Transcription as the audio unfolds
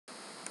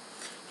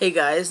Hey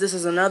guys, this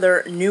is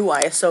another new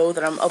ISO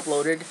that I'm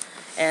uploaded,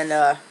 and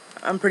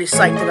I'm pretty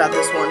psyched about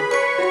this one.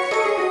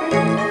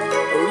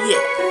 Oh yeah!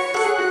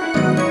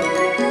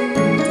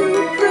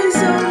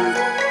 Dewprism!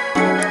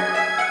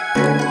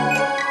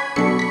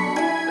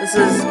 This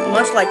is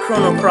much like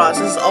Chrono Cross.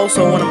 This is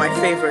also one of my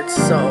favorites,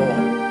 so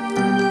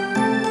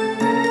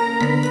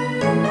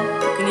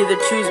you can either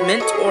choose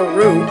Mint or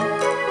Rue.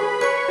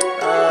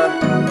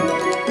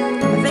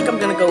 I think I'm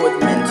gonna go with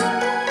Mint.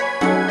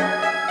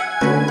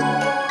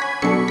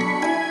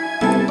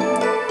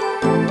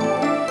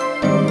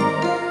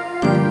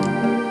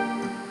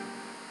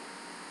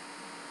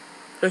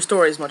 Their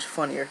story is much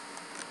funnier.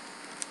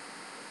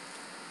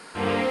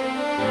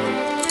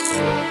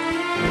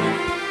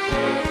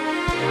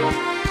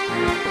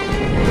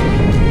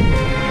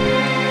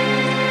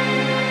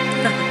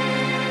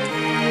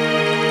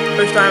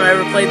 First time I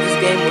ever played this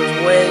game was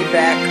way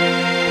back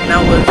when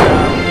I was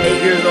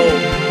 8 years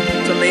old.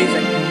 It's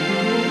amazing.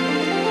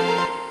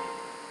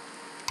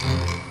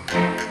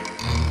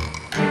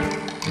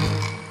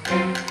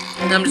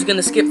 And I'm just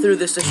gonna skip through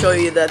this to show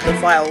you that the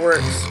file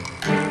works.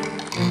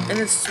 And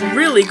it's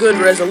really good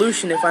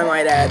resolution, if I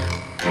might add.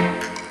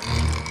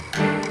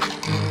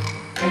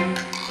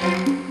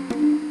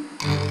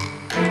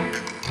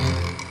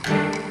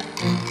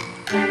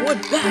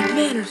 What bad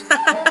manners!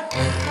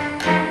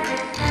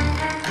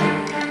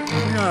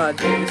 Oh,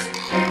 jeez.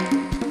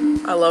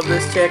 I love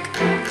this chick.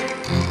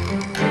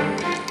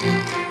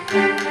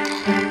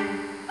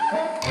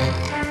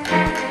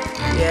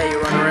 Yeah, you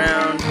run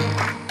around.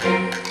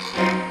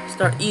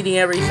 Start eating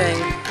everything.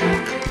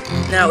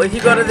 Now, if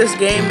you go to this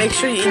game, make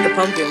sure you eat the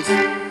pumpkins.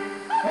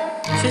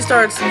 She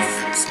starts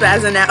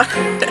spazzing out.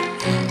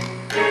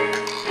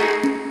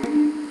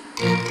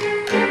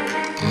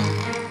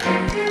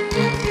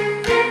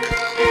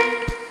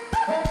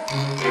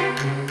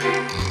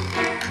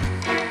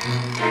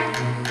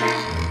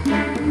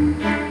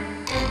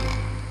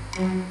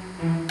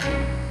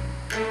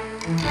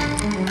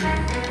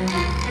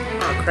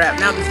 Oh crap,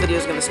 now this video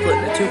is going to split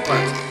into 2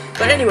 parts.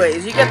 But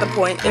anyways, you get the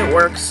point, it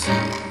works.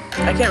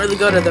 I can't really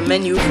go to the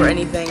menu for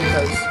anything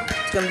because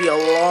it's going to be a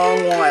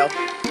long while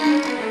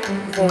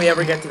before we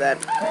ever get to that.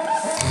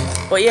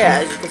 But yeah,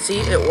 as you can see,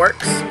 it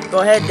works.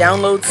 Go ahead,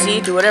 download C,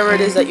 do whatever it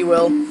is that you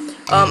will.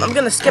 I'm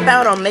going to skip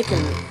out on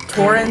making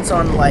torrents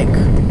on, like,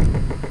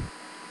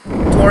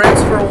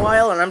 torrents for a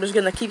while, and I'm just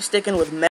going to keep sticking with